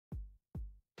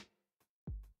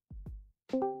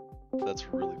That's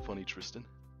really funny, Tristan.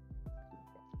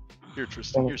 Here,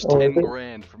 Tristan, here's Oh, 10 is it?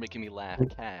 grand for making me laugh.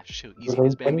 Cash. Shoot, Is easy it as really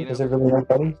funny? Bambino. Is it really not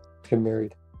funny? Get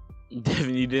married.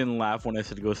 Devin, you didn't laugh when I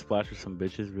said go splash with some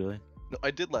bitches, really? No,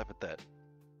 I did laugh at that.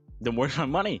 Then where's my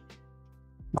money?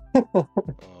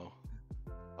 Oh.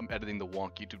 I'm editing the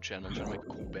Wonk YouTube channel. I'm trying to make a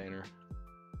cool banner.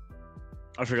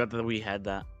 I forgot that we had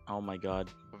that. Oh my god.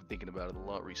 I've been thinking about it a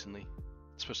lot recently.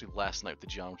 Especially last night with the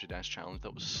Geometry Dash challenge.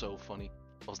 That was so funny.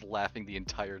 I was laughing the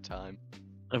entire time.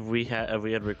 If we had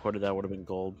recorded that, would have been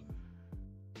gold.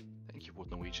 Thank you, Wood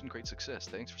Norwegian. Great success.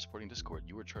 Thanks for supporting Discord.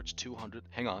 You were charged 200.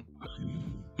 Hang on.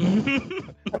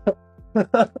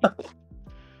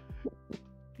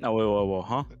 No, whoa,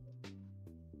 huh?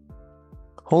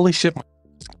 Holy shit!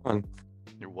 It's gone.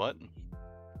 Your what?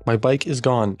 My bike is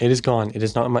gone. It is gone. It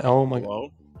is not my. Oh my.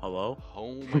 Hello? Hello?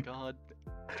 Oh my god.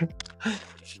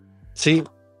 See,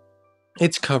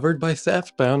 it's covered by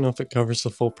theft, but I don't know if it covers the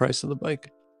full price of the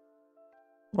bike.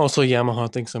 Also,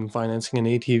 Yamaha thinks I'm financing an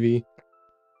ATV.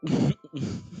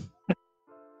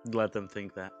 Let them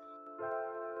think that.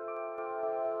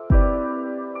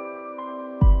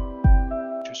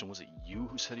 Tristan, was it you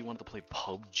who said you wanted to play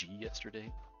PUBG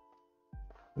yesterday?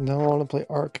 No, I want to play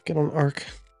ARK. Get on ARK.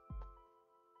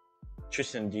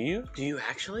 Tristan, do you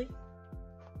actually?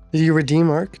 Did you redeem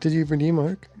ARK? Did you redeem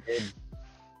ARK? I did.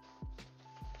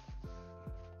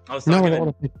 I was No, I talking don't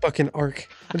want to play fucking ARK.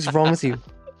 What is wrong with you?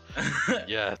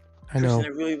 Yeah. I know. Tristan,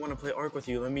 I really want to play ARK with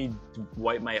you. Let me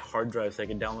wipe my hard drive so I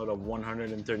can download a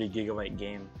 130 gigabyte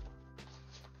game.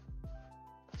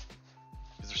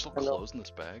 Is there still clothes in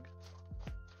this bag?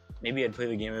 Maybe I'd play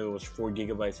the game if it was 4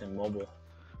 gigabytes in mobile.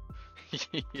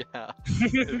 Yeah.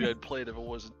 Maybe I'd play it if it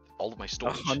wasn't all of my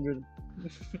storage. 100.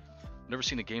 Never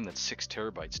seen a game that's 6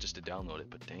 terabytes just to download it,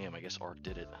 but damn, I guess ARK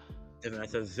did it. Devin, I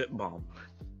said zip bomb.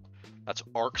 That's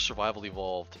ARK Survival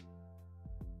Evolved.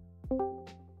 Alright,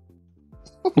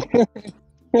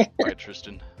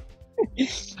 Tristan.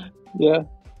 Yeah.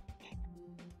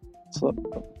 So,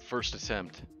 First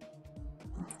attempt.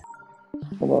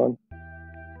 hold on.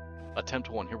 Attempt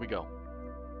 1, here we go.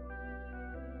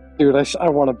 Dude, I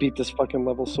want to beat this fucking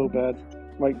level so bad.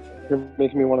 Like, you're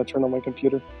making me want to turn on my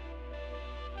computer.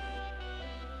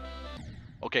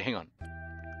 Okay, hang on.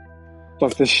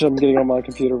 Fuck this shit, I'm getting on my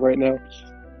computer right now.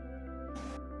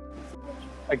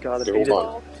 I gotta beat it.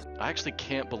 I actually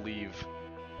can't believe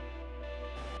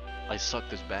I suck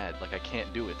this bad. Like, I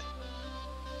can't do it.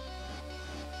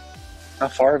 How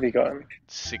far have you gotten?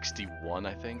 61,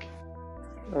 I think.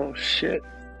 Oh shit.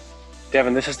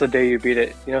 Devin, this is the day you beat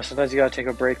it. You know, sometimes you gotta take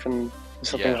a break from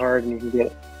something Yeah. hard and you can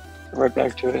get right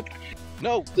back to it.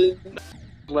 No!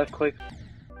 Left click.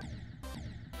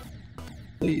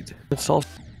 Lead. It's all.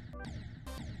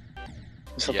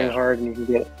 Something Yeah. hard and you can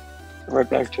get right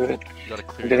back to it. You gotta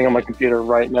clear I'm getting on my computer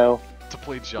right now. to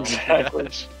play Geometry Exactly.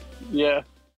 Dash. Yeah.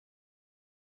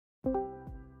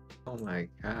 Oh my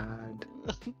god.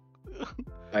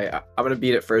 I'm gonna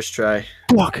beat it first try.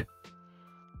 Fuck.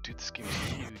 Dude, this game is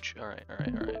huge. Alright.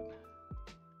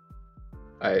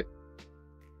 Alright.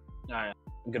 Alright,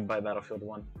 goodbye Battlefield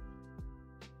 1.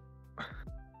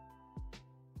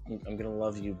 I'm gonna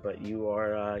love you, but you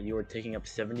are taking up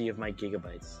 70 of my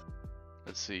gigabytes.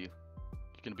 Let's see. You're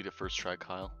gonna beat it first try,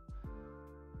 Kyle.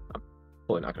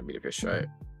 Probably not gonna beat it first try.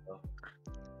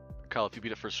 Kyle, if you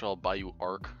beat it first try, I'll buy you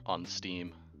ARK on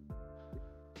Steam.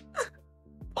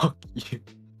 Fuck you.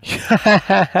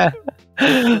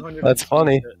 That's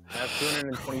funny. I have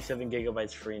 227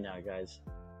 gigabytes free now, guys.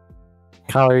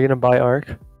 Kyle, are you gonna buy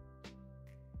ARK?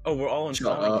 Oh, we're all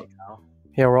installing up. it now.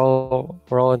 Yeah, we're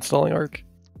all installing ARK.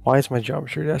 Why is my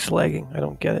geometry dash lagging? I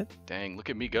don't get it. Dang, look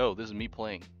at me go. This is me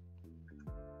playing.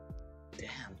 Damn,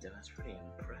 dude, that's pretty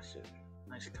impressive.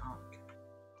 Nice cock.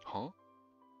 Huh?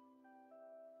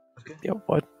 Okay. Yeah,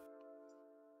 what?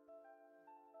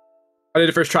 I did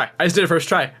it first try. I just did it first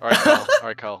try.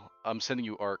 Alright, Kyle. I'm sending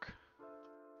you ARK.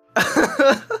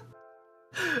 I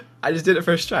just did it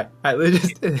first try. I literally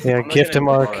just did it. Yeah, I'm not gift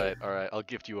gonna- him ARK. Alright. I'll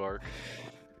gift you ARK.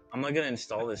 I'm not gonna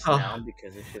install this Oh. now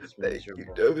because it's just Thank you,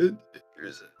 miserable. David.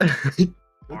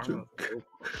 Arm of hope.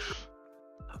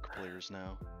 ARK players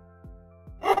now.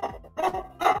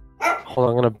 Hold on,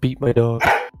 I'm gonna beat my dog.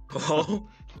 Oh.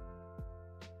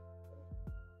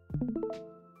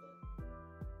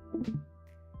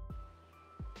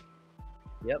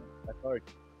 Yep, that's hard.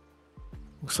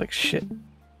 Looks like shit.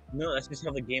 No, that's just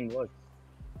how the game looks.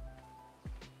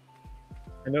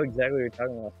 I know exactly what you're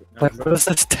talking about. Now What is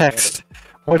this text?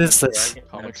 What is this?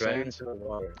 Comic drag it Sans? into the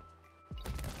water.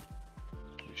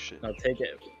 Holy shit. Now take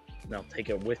it. Now take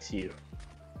it with you.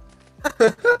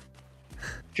 If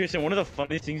Tristan, one of the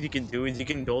funniest things you can do is you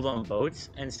can build on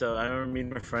boats, and so I remember me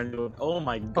and my friend going, "Oh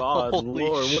my God, Holy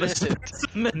Lord, what a shit.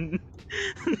 specimen!"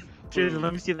 Tristan,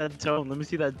 let me see that tone. Let me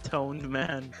see that toned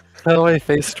man. How do I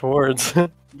face towards?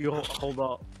 You hold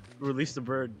up. Release the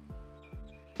bird.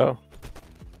 Oh.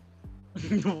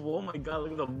 Oh my God!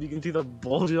 Look at the. You can see the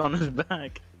bulge on his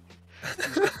back.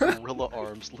 He's got gorilla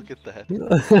arms. Look at that.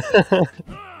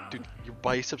 Dude, your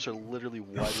biceps are literally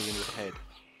wider than your head.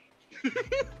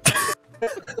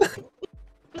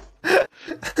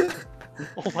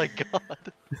 Oh my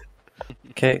god.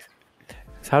 Okay.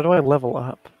 So how do I level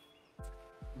up?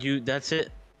 That's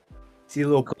it. See a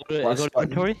little Go to plus button?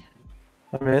 inventory.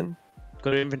 I'm in.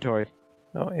 Go to inventory.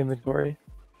 Oh, inventory.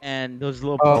 And those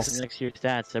little Oh. pieces next to your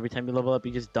stats. Every time you level up,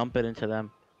 you just dump it into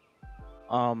them.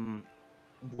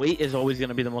 Weight is always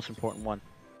gonna be the most important one.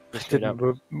 Just straight up.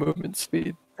 Movement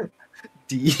speed.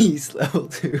 D's level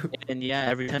 2. And yeah,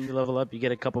 every time you level up, you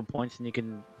get a couple points, and you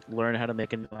can learn how to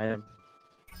make a new item.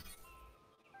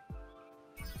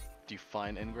 Do you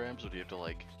find engrams or do you have to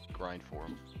like grind for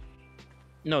them?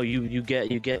 No, you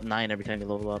get 9 every time you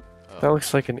level up. That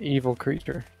looks like an evil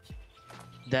creature.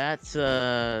 That's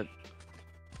hey,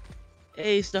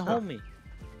 it's the homie.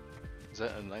 Is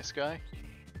that a nice guy?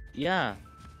 Yeah,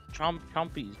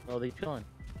 Chompies, bro, they chillin'.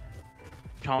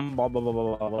 Blah, blah, blah,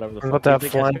 blah, blah, whatever the What fuck. about that They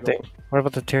flying catch thing? What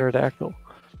about the pterodactyl?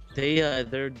 they're Oh,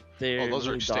 those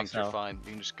are really extinct. You're docile. fine.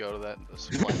 You can just go to that. That's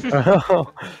fine.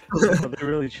 Oh, They're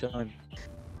really chilling.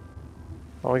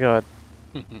 oh my god.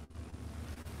 What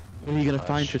are you gonna Gosh.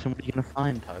 find, Tristan? What are you gonna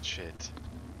find? Touch it.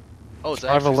 Oh, it's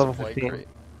I have a actually level some white 15. crate.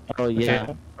 Oh yeah.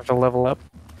 Okay, I have to level up.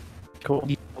 Cool.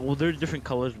 Yeah, well, there's different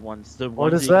colors ones. The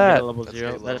What ones is that you can get that? at level That's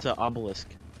 0, Halo. that's an obelisk.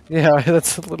 Yeah,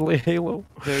 that's literally Halo.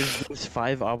 There's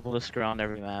 5 obelisks around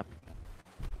every map.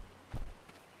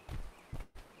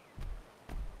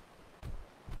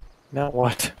 Now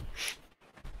what?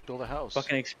 Build a house.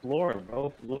 Fucking explore,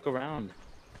 bro. Look around.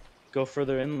 Go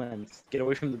further inland. Get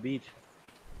away from the beach.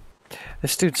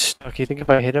 This dude's stuck. You think if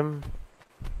I hit him?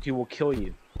 He will kill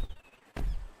you.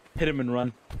 Hit him and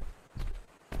run.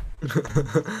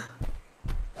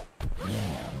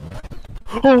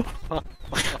 Oh!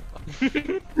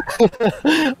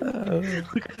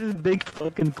 Look at his big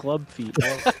fucking club feet.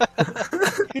 Bro.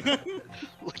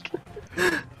 Look.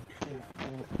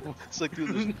 It's like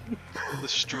through the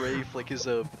strafe, like his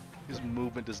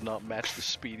movement does not match the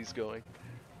speed he's going.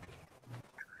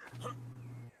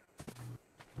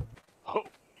 Oh.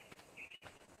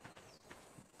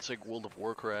 It's like World of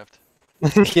Warcraft.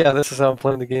 Yeah, this is how I'm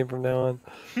playing the game from now on.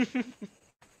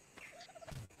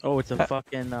 Oh, it's a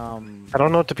fucking I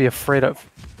don't know what to be afraid of.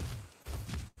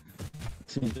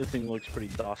 This thing looks pretty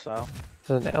docile. It's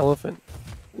an elephant.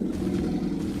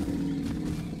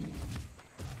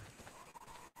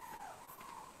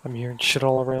 I'm hearing shit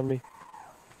all around me.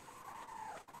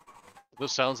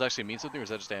 Those sounds actually mean something, or is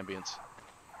that just ambience?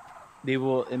 They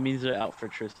will. It means they're out for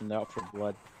Tristan. They're out for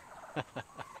blood.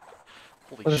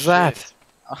 Holy What is shit. that?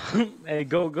 Hey,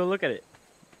 go look at it.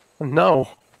 No.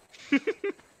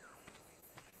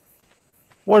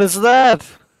 What is that?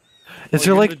 Is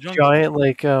there you're in like the jungle. giant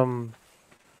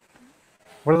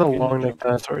what are the You're in the long necked jungle.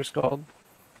 dinosaurs called?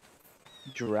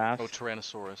 Giraffe. Oh,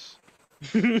 Tyrannosaurus.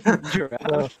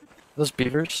 Giraffe. Those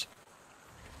beavers?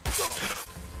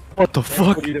 What the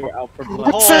fuck? They were out for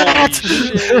blood. What's Holy that?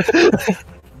 shit.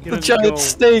 Get him, giant go,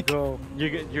 snake. Go.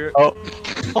 You're. Oh,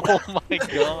 Oh my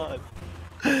god.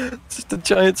 it's just a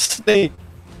giant snake.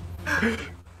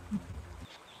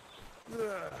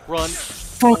 Run.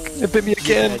 Fuck! It bit me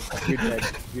again. You're dead.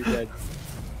 You're dead.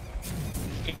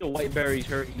 Eat the white berries.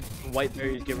 Hurt. White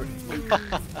berries. Give her.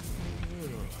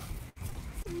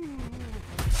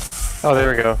 Oh, there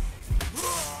we go.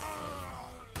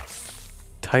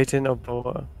 Titan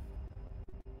Oboa.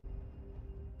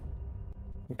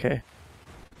 Okay.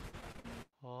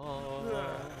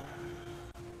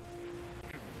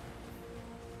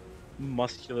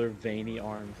 Muscular, veiny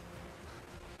arms.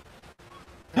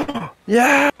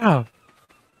 Yeah!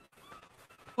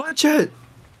 Watch it!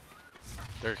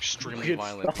 They're extremely Good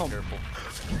violent. Be stomp. careful.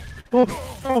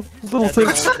 Oh, little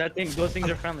things. Those things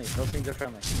are friendly. Those things are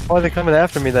friendly. Why are they coming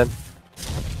after me then?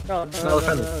 No, No,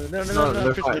 they're fine. Tristan, No,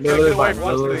 they're Tristan, fine. No, they're watch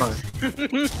fine.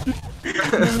 this.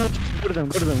 Go to them.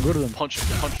 Go to them. Go to them. Punch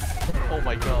him. Punch him. Oh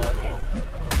my god.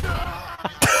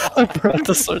 My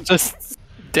brontosaurus just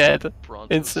dead.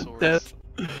 Instant Brontosaurus. death.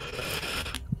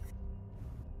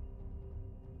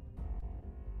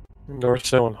 North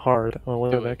Zone hard. Oh,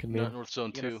 what that could mean. North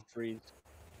Zone You're gonna 2. freeze.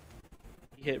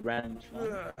 You hit random.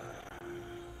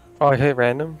 Oh, I hit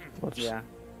random? Whoops. Yeah.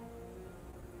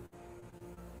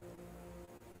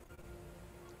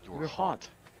 You're You're hot.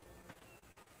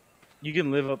 You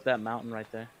can live up that mountain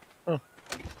right there. Oh.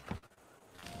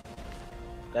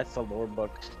 That's the lore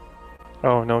book.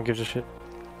 Oh, no one gives a shit.